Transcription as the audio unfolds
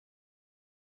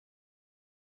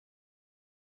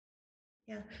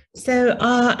Yeah, so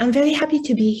I'm very happy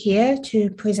to be here to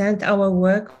present our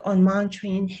work on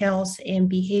monitoring health and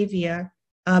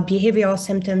behavioral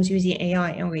symptoms using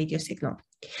AI and radio signal.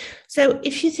 So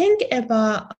if you think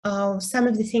about some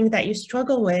of the things that you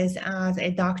struggle with as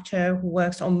a doctor who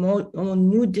works on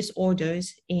mood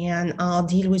disorders and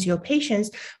deal with your patients,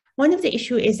 one of the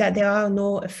issues is that there are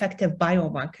no effective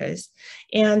biomarkers.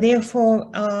 And therefore,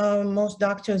 most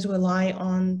doctors rely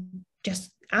on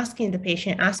just asking the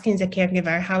patient, asking the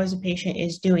caregiver, how is the patient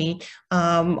is doing?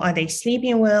 Are they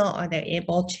sleeping well? Are they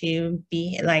able to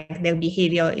be like their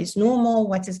behavior is normal?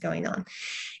 What is going on?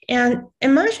 And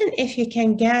imagine if you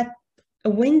can get a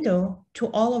window to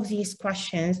all of these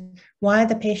questions while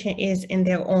the patient is in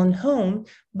their own home,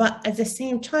 but at the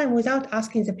same time, without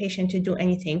asking the patient to do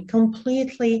anything,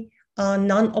 completely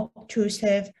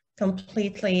non-obtrusive,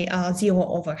 completely zero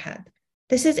overhead.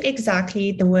 This is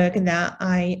exactly the work that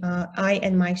I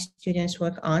and my students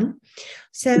work on.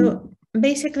 So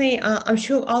basically, I'm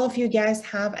sure all of you guys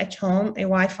have at home a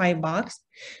Wi-Fi box.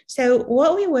 So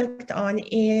what we worked on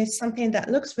is something that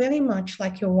looks very much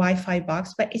like your Wi-Fi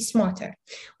box, but it's smarter.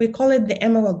 We call it the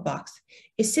Emerald box.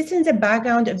 It sits in the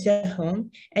background of the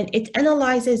home and it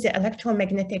analyzes the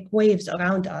electromagnetic waves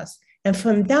around us. And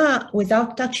from that,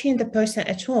 without touching the person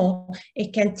at all,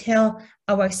 it can tell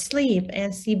our sleep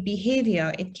and sleep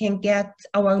behavior. It can get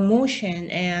our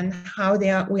motion and how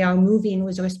we are moving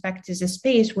with respect to the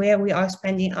space where we are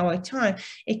spending our time.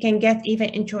 It can get even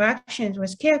interactions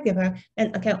with caregiver,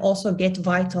 and it can also get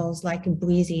vitals like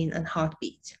breathing and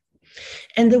heartbeat.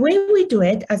 And the way we do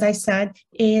it, as I said,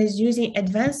 is using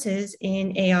advances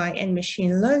in AI and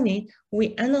machine learning.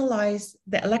 We analyze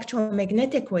the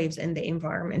electromagnetic waves in the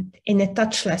environment in a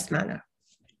touchless manner.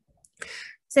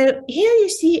 So here you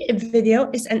see a video.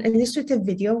 It's an illustrative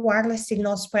video, wireless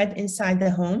signals spread inside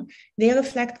the home. They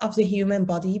reflect off the human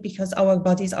body because our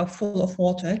bodies are full of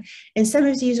water. And some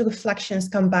of these reflections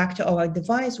come back to our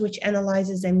device, which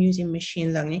analyzes them using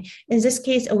machine learning. In this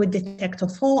case, it would detect a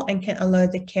fall and can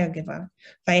alert the caregiver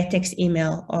via text,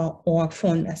 email, or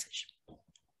phone message.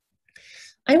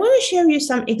 I want to show you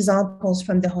some examples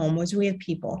from the home with real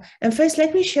people. And first,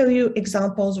 let me show you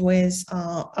examples with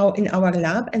in our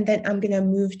lab, and then I'm going to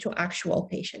move to actual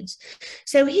patients.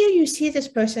 So here you see this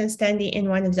person standing in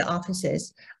one of the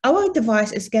offices. Our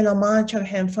device is going to monitor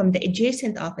him from the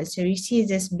adjacent office. So you see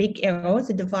this big arrow,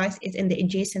 the device is in the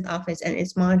adjacent office and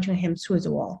it's monitoring him through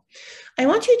the wall. I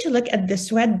want you to look at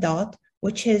this red dot,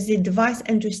 which is the device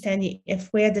understanding of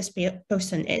where this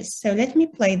person is. So let me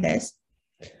play this.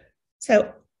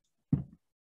 So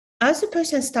as the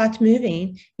person starts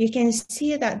moving, you can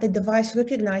see that the device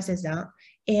recognizes that,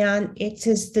 and it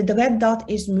says the red dot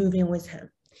is moving with him.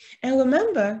 And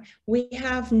remember, we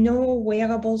have no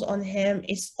wearables on him.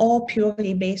 It's all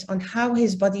purely based on how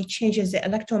his body changes the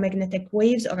electromagnetic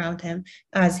waves around him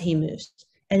as he moves.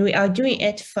 And we are doing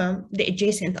it from the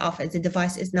adjacent office. The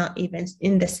device is not even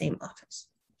in the same office.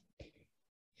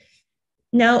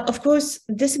 Now, of course,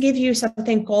 this gives you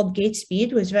something called gait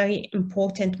speed, which is a very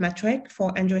important metric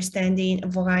for understanding a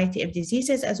variety of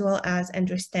diseases as well as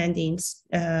understanding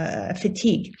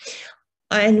fatigue.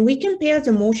 And we compare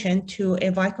the motion to a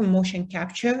vital motion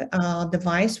capture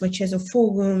device, which is a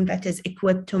full room that is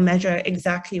equipped to measure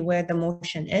exactly where the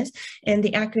motion is, and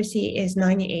the accuracy is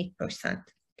 98%.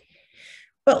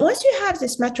 But once you have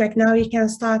this metric, now you can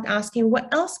start asking,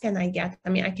 what else can I get? I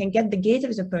mean, I can get the gait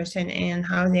of the person and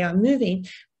how they are moving.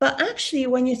 But actually,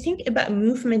 when you think about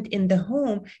movement in the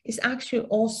home, this actually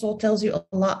also tells you a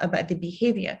lot about the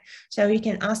behavior. So you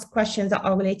can ask questions that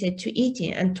are related to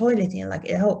eating and toileting, like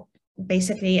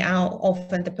basically how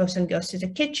often the person goes to the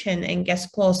kitchen and gets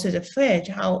close to the fridge,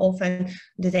 how often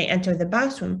do they enter the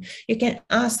bathroom. You can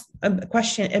ask a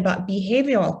question about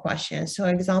behavioral questions. So,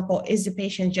 for example, is the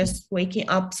patient just waking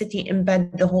up, sitting in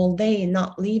bed the whole day,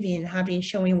 not leaving,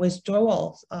 showing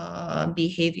withdrawal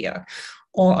behavior?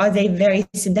 Or are they very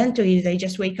sedentary? They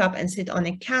just wake up and sit on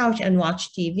a couch and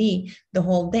watch TV the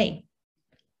whole day.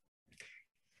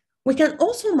 We can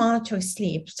also monitor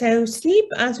sleep. So sleep,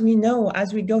 as we know,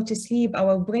 as we go to sleep,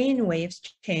 our brain waves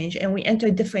change and we enter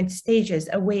different stages: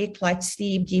 awake, light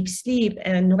sleep, deep sleep,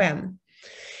 and REM.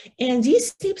 And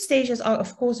these sleep stages are,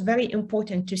 of course, very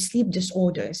important to sleep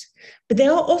disorders, but they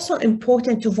are also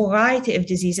important to a variety of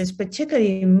diseases,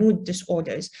 particularly mood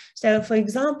disorders. So, for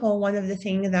example, one of the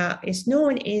things that is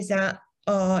known is that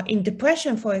in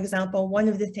depression, for example, one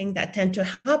of the things that tend to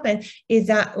happen is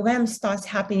that REM starts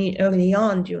happening early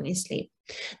on during sleep.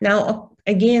 Now,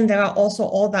 again, there are also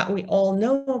all that we all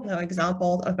know, for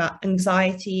example, about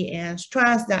anxiety and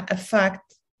stress that affect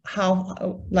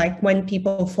like when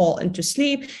people fall into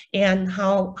sleep and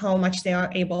how much they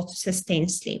are able to sustain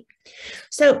sleep.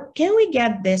 So can we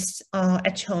get this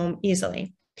at home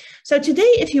easily? So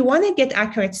today, if you want to get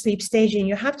accurate sleep staging,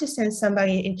 you have to send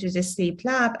somebody into the sleep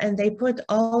lab and they put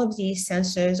all of these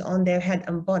sensors on their head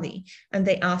and body, and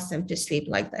they ask them to sleep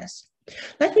like this.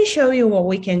 Let me show you what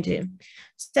we can do.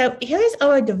 So here is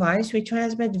our device. We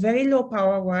transmit very low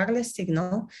power wireless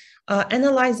signal,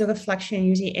 analyze the reflection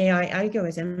using AI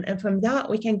algorithm, and from that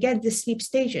we can get the sleep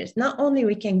stages. Not only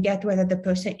we can get whether the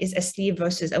person is asleep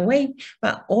versus awake,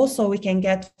 but also we can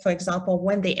get, for example,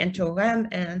 when they enter REM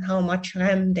and how much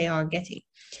REM they are getting.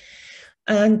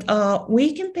 And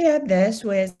we compare this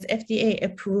with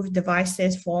FDA-approved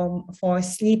devices for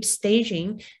sleep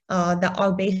staging that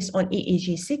are based on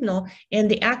EEG signal, and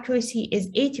the accuracy is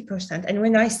 80%. And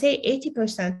when I say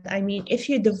 80%, I mean if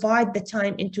you divide the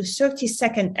time into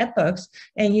 30-second epochs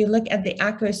and you look at the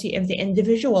accuracy of the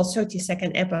individual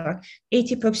 30-second epoch,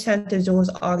 80% of those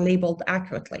are labeled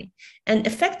accurately. And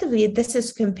effectively, this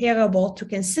is comparable to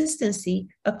consistency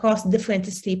across different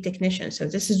sleep technicians. So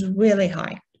this is really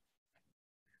high.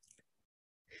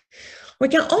 We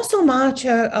can also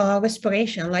monitor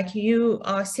respiration, like you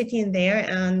are sitting there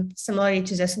and similarly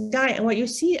to this guy, and what you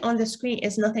see on the screen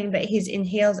is nothing but his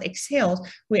inhales, exhales.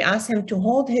 We ask him to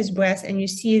hold his breath and you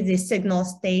see the signal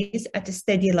stays at a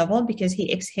steady level because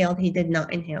he exhaled, he did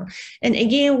not inhale. And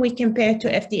again, we compare to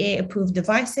FDA-approved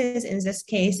devices. In this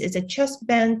case, it's a chest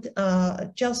belt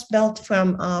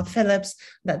from Philips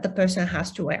that the person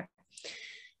has to wear.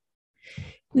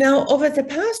 Now, over the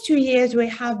past 2 years, we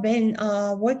have been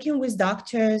working with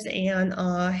doctors and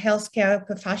healthcare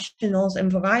professionals in a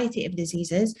variety of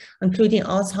diseases, including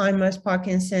Alzheimer's,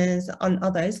 Parkinson's, and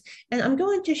others. And I'm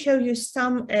going to show you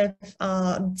some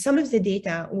of the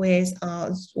data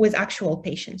with actual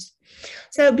patients.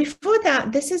 So before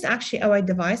that, this is actually our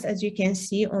device, as you can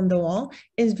see on the wall,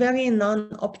 is very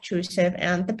non-obtrusive,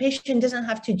 and the patient doesn't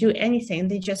have to do anything.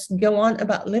 They just go on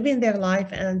about living their life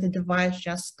and the device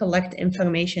just collect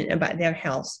information about their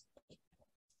health.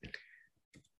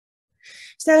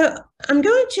 So I'm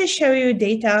going to show you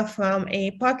data from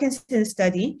a Parkinson's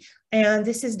study, and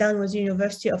this is done with the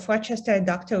University of Rochester,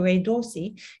 Dr. Ray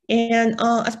Dorsey. And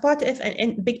as part of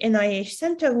a big NIH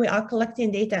center, we are collecting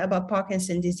data about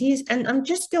Parkinson's disease. And I'm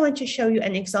just going to show you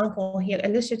an example here,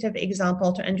 illustrative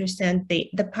example to understand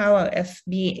the power of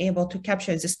being able to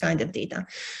capture this kind of data.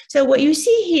 So what you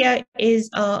see here is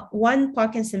one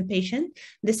Parkinson patient.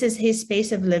 This is his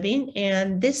space of living.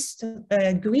 And this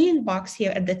green box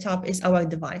here at the top is our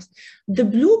device. The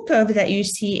blue curve that you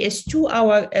see is 2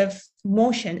 hours of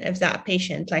motion of that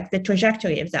patient, like the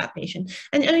trajectory of that patient.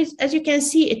 And as you can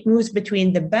see, it moves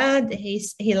between the bed.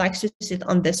 He likes to sit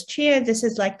on this chair. This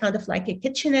is like kind of like a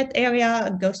kitchenette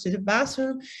area, goes to the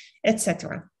bathroom,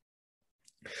 etc.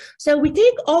 So we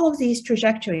take all of these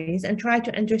trajectories and try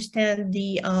to understand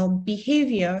the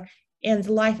behavior and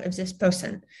the life of this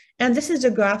person. And this is a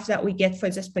graph that we get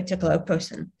for this particular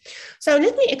person. So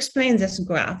let me explain this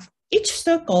graph. Each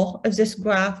circle of this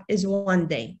graph is 1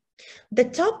 day.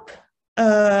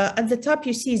 At the top,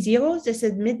 you see 0, this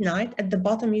is midnight. At the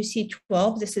bottom, you see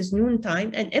 12, this is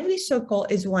noontime, and every circle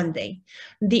is 1 day.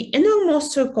 The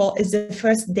innermost circle is the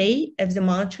first day of the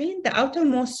monitoring. The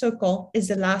outermost circle is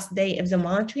the last day of the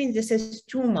monitoring. This is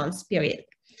 2 months period.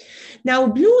 Now,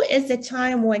 blue is the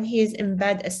time when he is in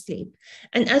bed asleep.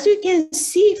 And as you can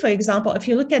see, for example, if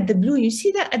you look at the blue, you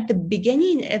see that at the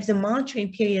beginning of the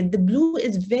monitoring period, the blue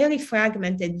is very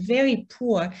fragmented, very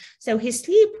poor. So his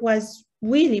sleep was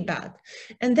really bad.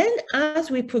 And then as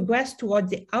we progress toward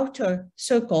the outer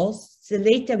circles, the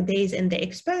later days in the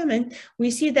experiment,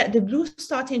 we see that the blue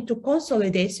starting to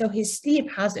consolidate, so his sleep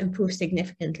has improved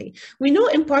significantly. We know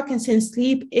in Parkinson's,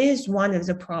 sleep is one of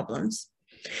the problems.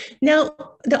 Now,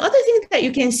 the other thing that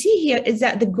you can see here is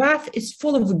that the graph is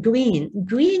full of green.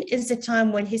 Green is the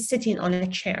time when he's sitting on a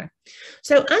chair.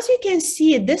 So as you can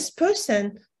see, this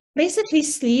person basically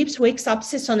sleeps, wakes up,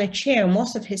 sits on a chair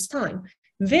most of his time.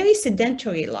 Very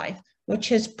sedentary life,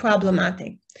 which is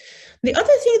problematic. The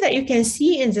other thing that you can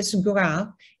see in this graph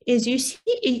is you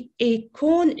see a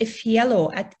cone of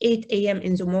yellow at 8 a.m.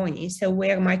 in the morning. So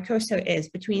where my cursor is,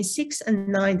 between 6 and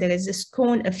 9, there is this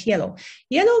cone of yellow.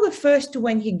 Yellow refers to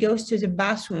when he goes to the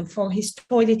bathroom for his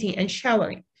toileting and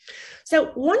showering.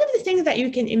 So one of the things that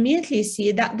you can immediately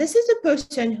see that this is a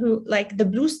person who, like the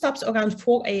blue stops around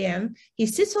 4 a.m. He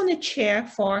sits on a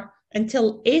chair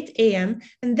until 8 a.m.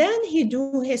 and then he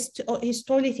do his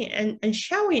toileting and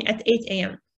showering at 8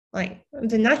 a.m. Like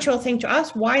the natural thing to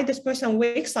ask, why this person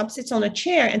wakes up, sits on a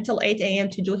chair until 8 a.m.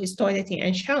 to do his toileting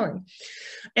and showering.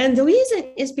 And the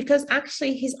reason is because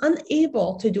actually he's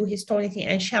unable to do his toileting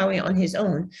and showering on his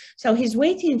own. So he's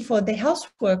waiting for the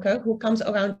health worker who comes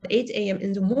around 8 a.m.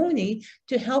 in the morning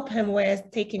to help him with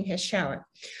taking his shower.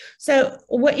 So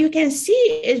what you can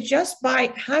see is just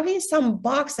by having some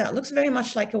box that looks very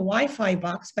much like a Wi-Fi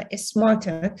box, but is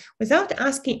smarter, without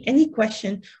asking any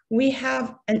question, we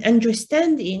have an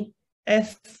understanding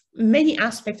of many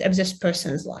aspects of this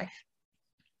person's life.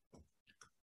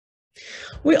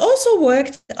 We also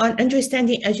worked on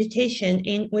understanding agitation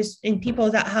in people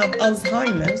that have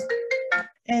Alzheimer's.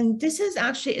 And this is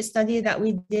actually a study that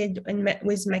we did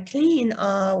with McLean,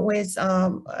 with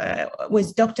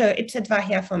Dr. Ipset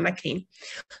Vahia from McLean.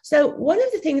 So one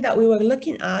of the things that we were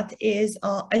looking at is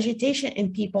agitation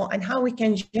in people and how we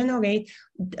can generate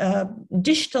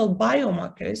digital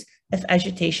biomarkers of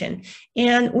agitation.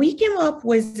 And we came up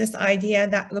with this idea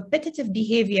that repetitive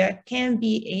behavior can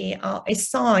be a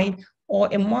sign or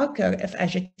a marker of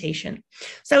agitation.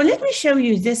 So let me show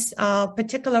you this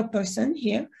particular person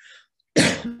here.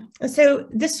 So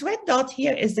this red dot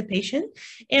here is the patient,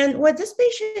 and what this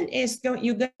patient is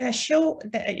you're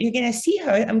gonna see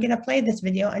her. I'm gonna play this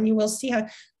video, and you will see her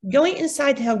going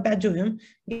inside her bedroom,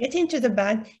 getting to the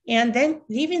bed, and then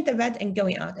leaving the bed and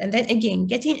going out, and then again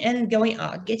getting in, going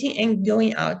out, getting in,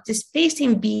 going out. This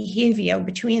pacing behavior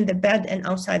between the bed and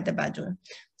outside the bedroom.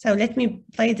 So let me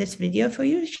play this video for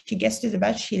you. She gets to the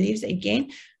bed, she leaves again.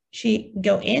 She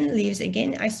go in, leaves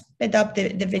again. I sped up the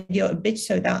video a bit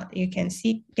so that you can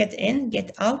see, get in,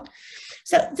 get out.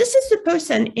 So this is the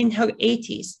person in her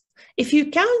 80s. If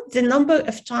you count the number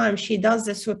of times she does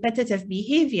this repetitive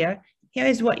behavior, here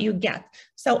is what you get.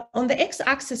 So on the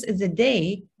x-axis is the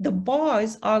day, the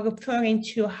bars are referring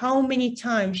to how many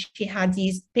times she had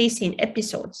these pacing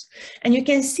episodes. And you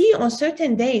can see on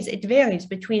certain days, it varies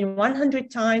between 100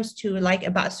 times to like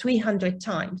about 300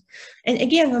 times. And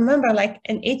again, remember, like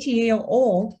an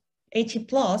 80-year-old, 80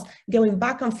 plus, going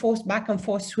back and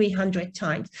forth 300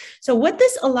 times. So what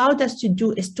this allowed us to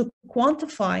do is to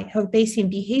quantify her pacing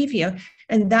behavior,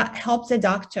 and that helps the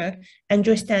doctor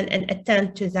understand and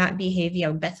attend to that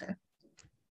behavior better.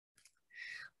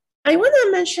 I want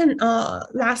to mention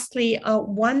lastly,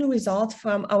 one result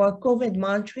from our COVID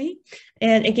monitoring.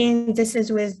 And again, this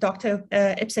is with Dr.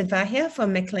 Ipset Vahia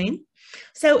from McLean.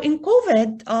 So in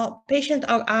COVID, patients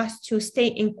are asked to stay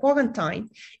in quarantine.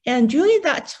 And during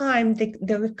that time,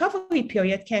 the recovery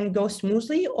period can go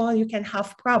smoothly or you can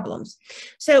have problems.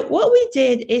 So what we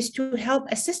did is to help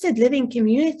assisted living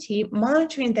community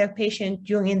monitoring their patient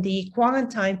during the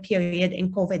quarantine period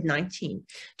in COVID-19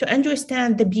 to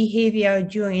understand the behavior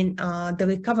during the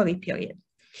recovery period.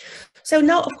 So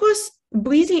now, of course,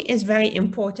 breathing is very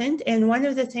important. And one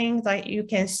of the things that you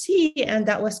can see, and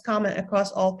that was common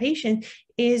across all patients,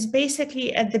 is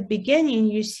basically at the beginning,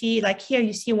 you see, like here,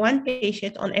 you see one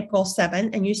patient on April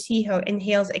 7, and you see her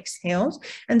inhales, exhales.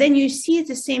 And then you see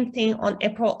the same thing on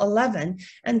April 11.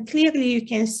 And clearly you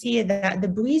can see that the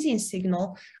breathing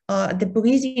signal, the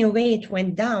breathing rate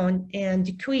went down and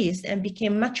decreased and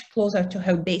became much closer to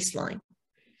her baseline.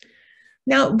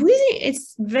 Now, breathing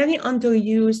is very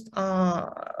underused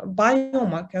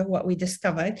biomarker, what we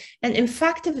discovered, and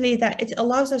effectively that it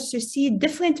allows us to see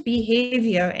different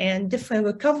behavior and different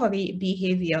recovery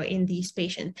behavior in these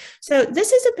patients. So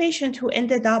this is a patient who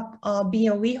ended up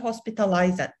being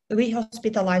rehospitalized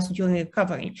during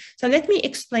recovery. So let me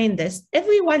explain this.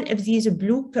 Every one of these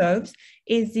blue curves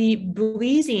is the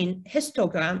breathing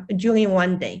histogram during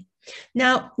one day.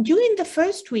 Now, during the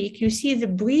first week, you see the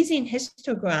breathing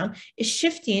histogram is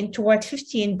shifting toward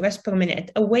 15 breaths per minute,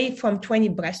 away from 20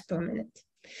 breaths per minute.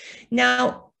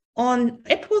 Now, on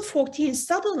April 14,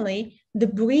 suddenly the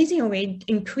breathing rate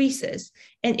increases.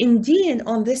 And indeed,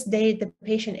 on this day, the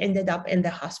patient ended up in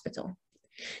the hospital.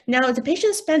 Now, the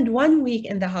patient spent 1 week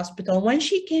in the hospital. When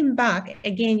she came back,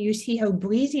 again, you see her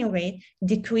breathing rate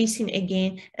decreasing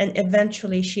again, and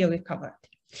eventually she recovered.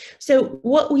 So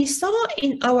what we saw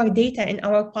in our data, in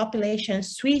our population,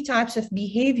 3 types of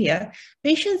behavior.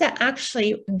 Patients that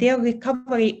actually their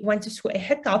recovery went through a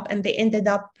hiccup and they ended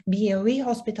up being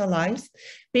rehospitalized.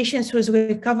 Patients whose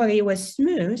recovery was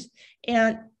smooth,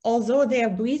 and although their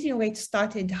breathing rate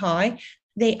started high,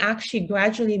 they actually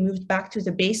gradually moved back to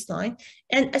the baseline.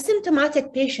 And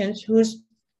asymptomatic patients whose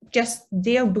just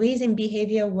their breathing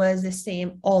behavior was the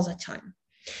same all the time.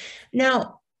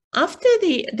 Now, after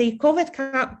the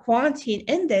COVID quarantine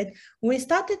ended, we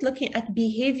started looking at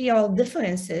behavioral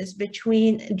differences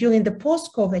during the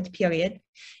post-COVID period.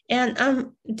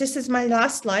 And this is my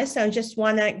last slide, so I just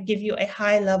want to give you a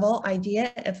high-level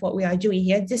idea of what we are doing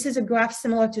here. This is a graph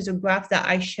similar to the graph that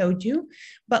I showed you,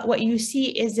 but what you see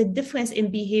is the difference in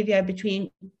behavior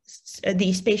between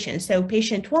these patients. So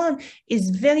patient 1 is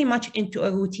very much into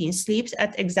a routine, sleeps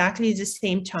at exactly the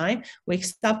same time,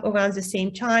 wakes up around the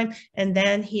same time, and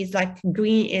then he's like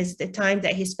green is the time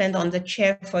that he spent on the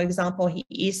chair. For example, he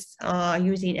is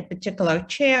using a particular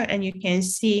chair, and you can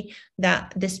see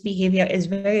that this behavior is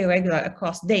very regular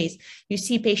across days. You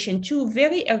see patient 2,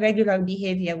 very irregular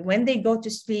behavior when they go to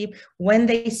sleep, when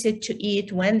they sit to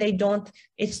eat, when they don't.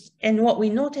 And what we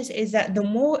notice is that the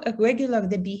more irregular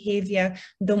the behavior,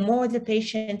 the more the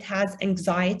patient has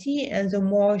anxiety, and the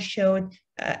more showed,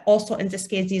 also in this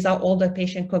case, these are older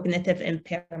patient cognitive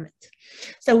impairment.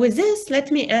 So with this,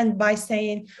 let me end by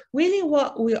saying, really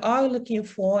what we are looking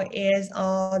for is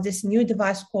this new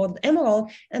device called Emerald,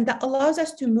 and that allows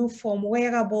us to move from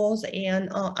wearables and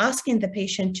asking the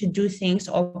patient to do things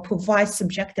or provide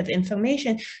subjective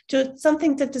information to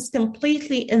something that is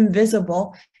completely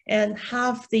invisible, and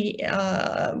have the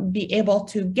be able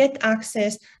to get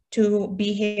access to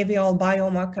behavioral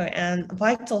biomarker and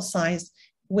vital signs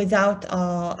without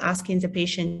asking the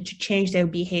patient to change their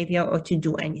behavior or to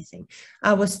do anything.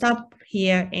 I will stop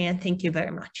here, and thank you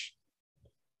very much.